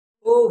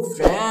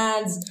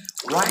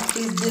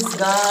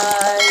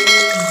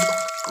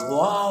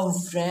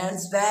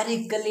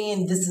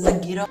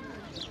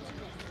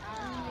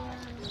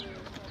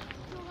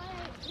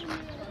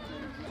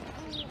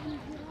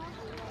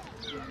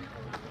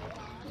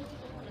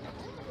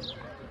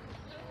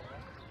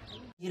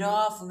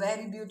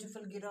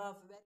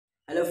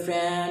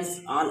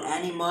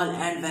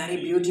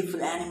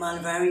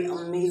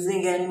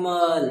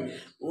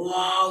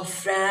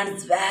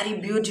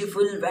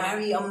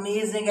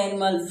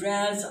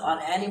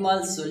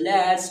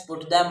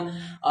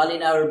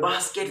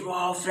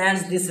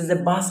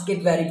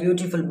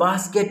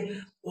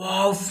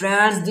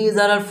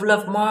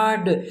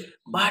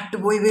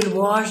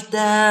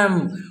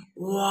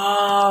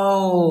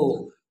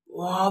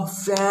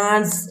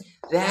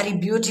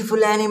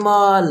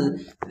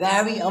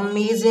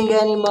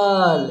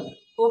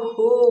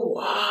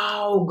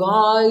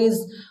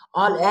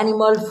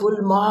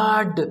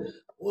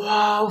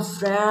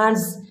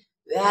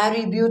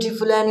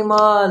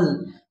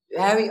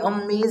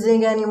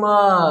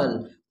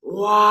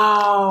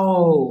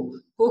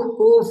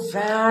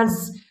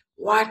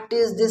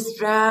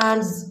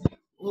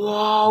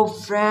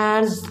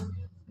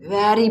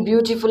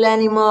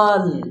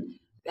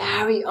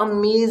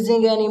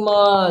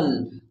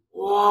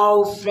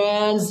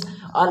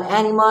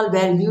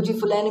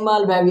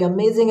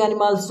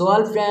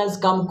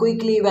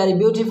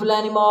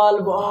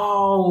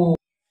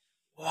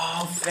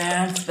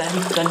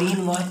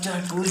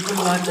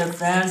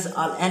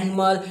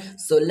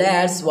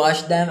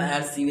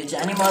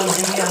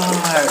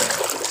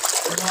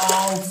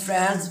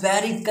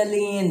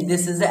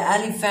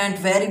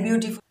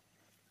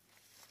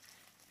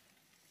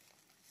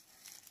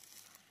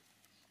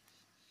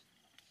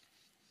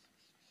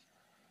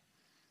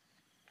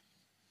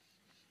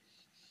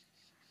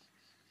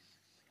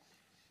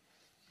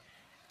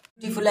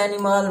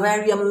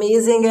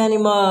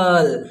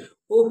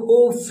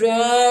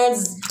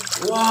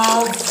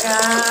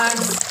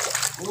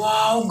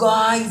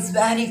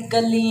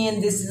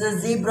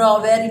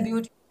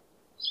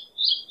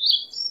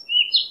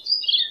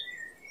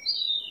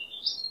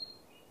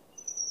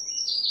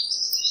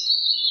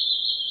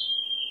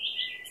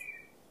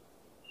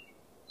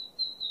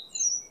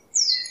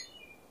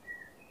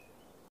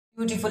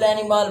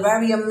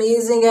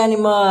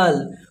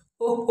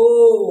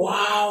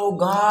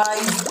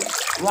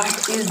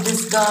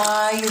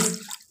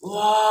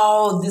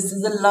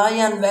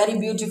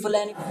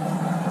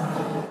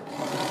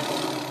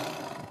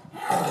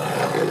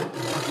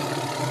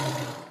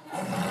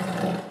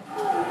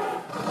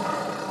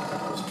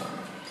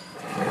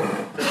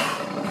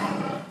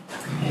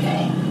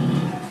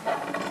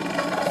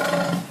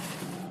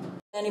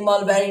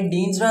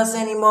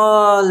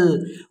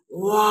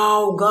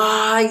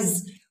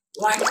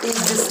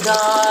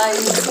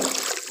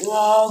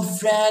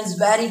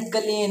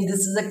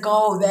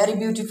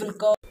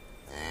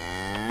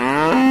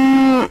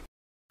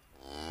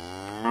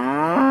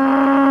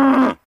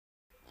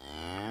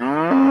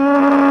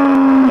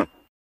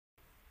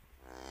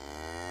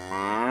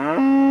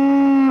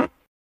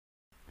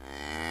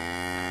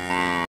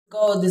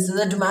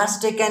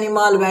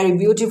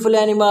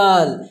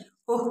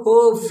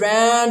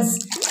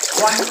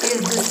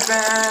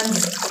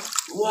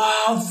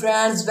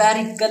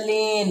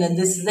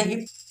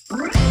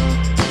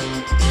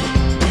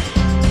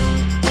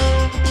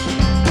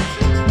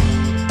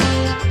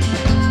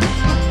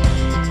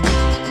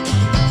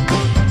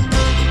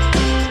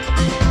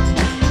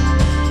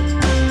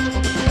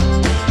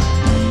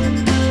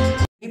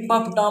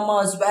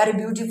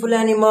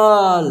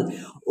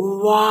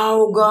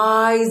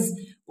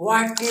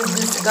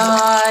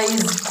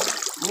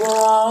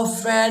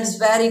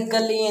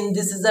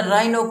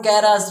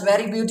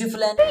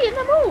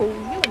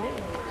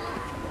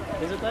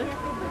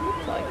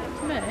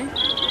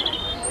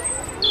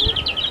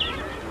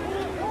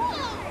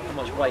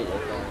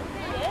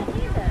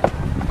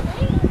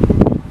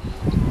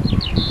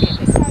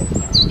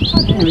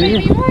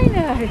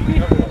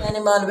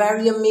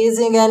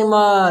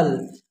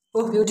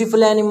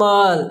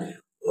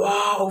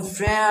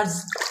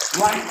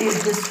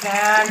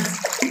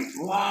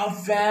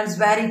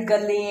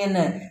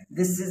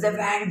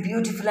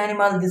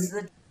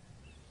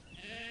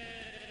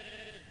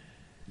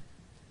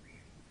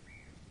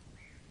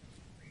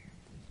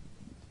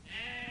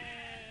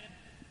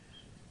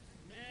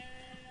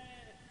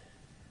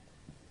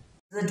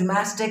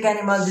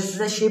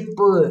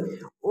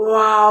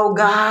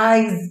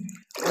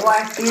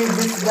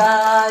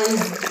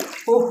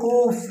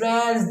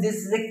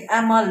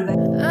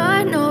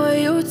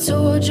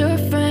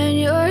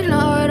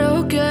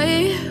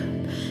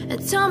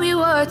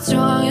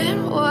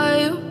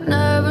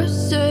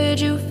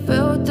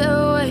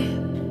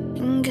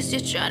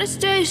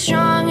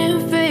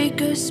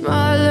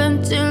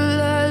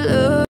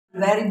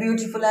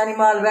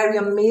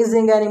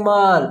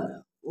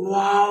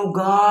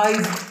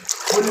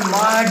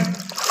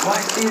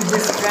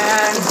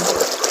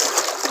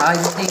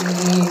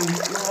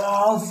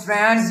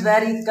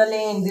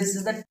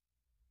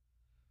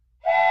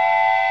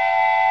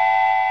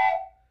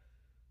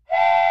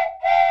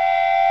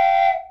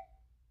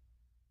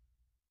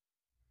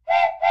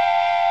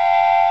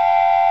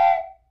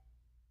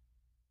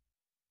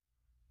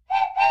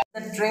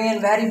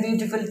very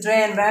beautiful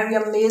train, very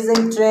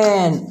amazing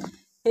train.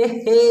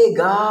 Hey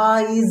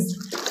guys,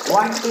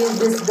 what is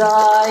this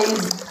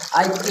guys?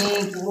 I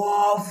think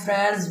wow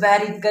friends,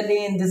 very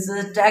clean. This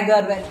is a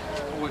tiger.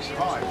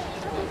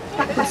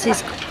 That's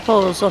his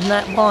paws on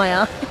that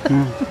wire.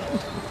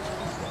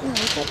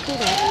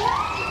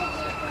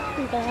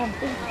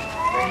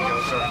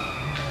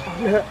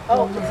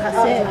 Oh,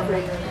 that's it.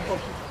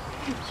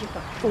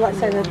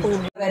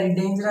 Very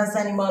dangerous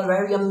animal,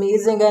 very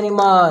amazing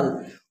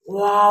animal.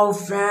 Wow,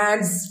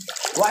 friends,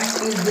 what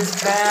is this,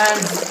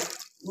 friends?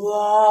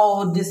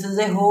 Wow, this is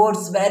a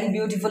horse, very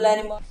beautiful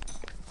animal.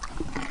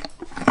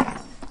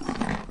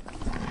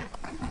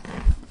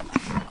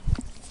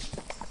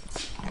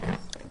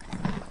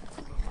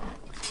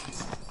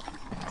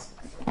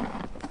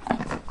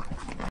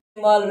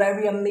 Animal,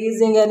 very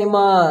amazing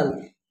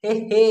animal.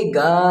 Hey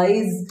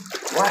guys,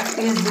 what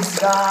is this,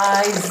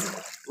 guys?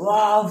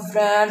 Wow,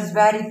 friends,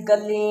 very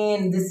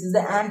clean. This is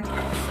the ant.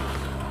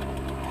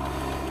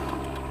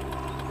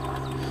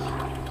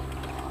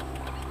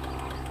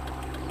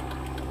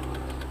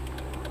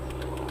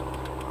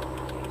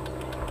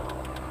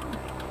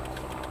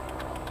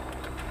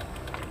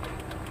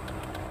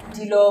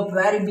 Antelope,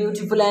 very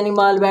beautiful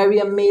animal, very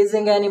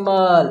amazing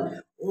animal.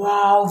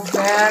 Wow,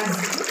 friends,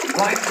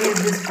 what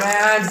is this,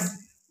 friends?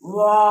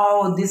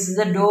 Wow, this is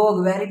a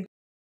dog, very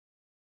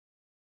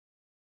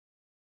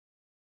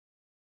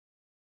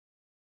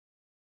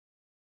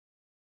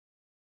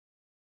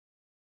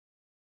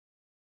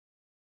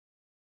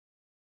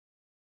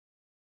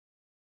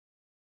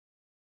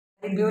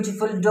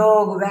beautiful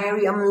dog,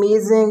 very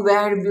amazing,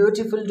 very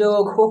beautiful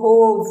dog.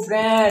 Ho,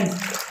 friends,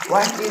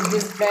 what is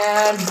this,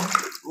 friends?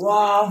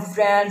 Wow,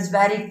 friends,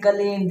 very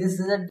clean. This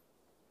is a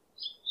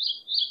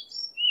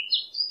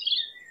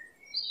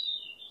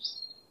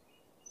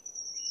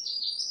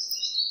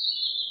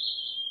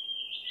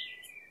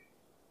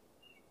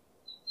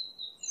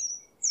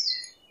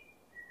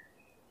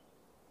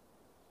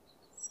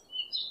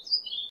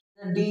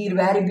deer,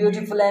 very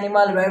beautiful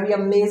animal, very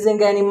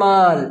amazing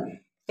animal.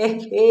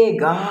 Hey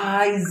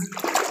guys,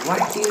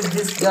 what is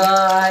this,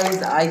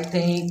 guys? I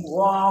think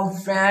wow,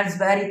 friends,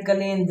 very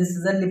clean. This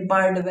is a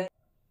leopard.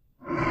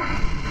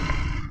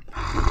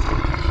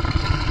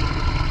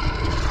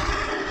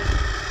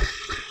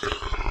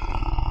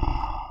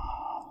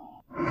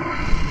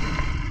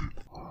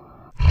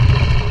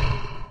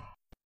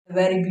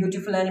 Very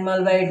beautiful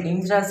animal, very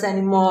dangerous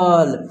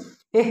animal.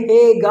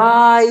 Hey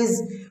guys,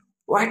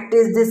 what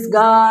is this,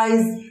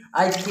 guys?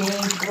 I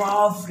think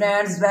wow,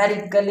 friends,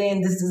 very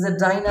clean. This is a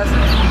dinosaur.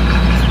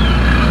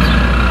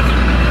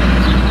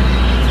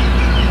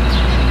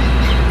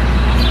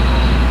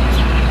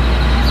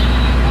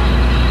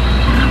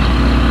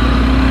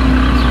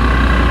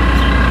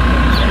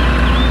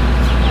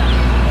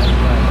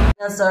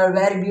 Dinosaur,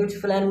 very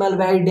beautiful animal,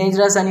 very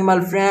dangerous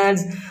animal,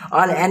 friends.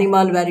 All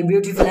animal, very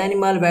beautiful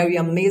animal, very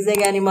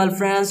amazing animal,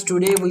 friends.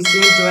 Today we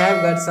seem to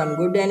have got some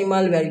good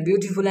animal, very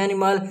beautiful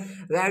animal,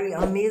 very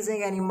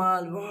amazing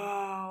animal.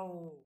 Wow.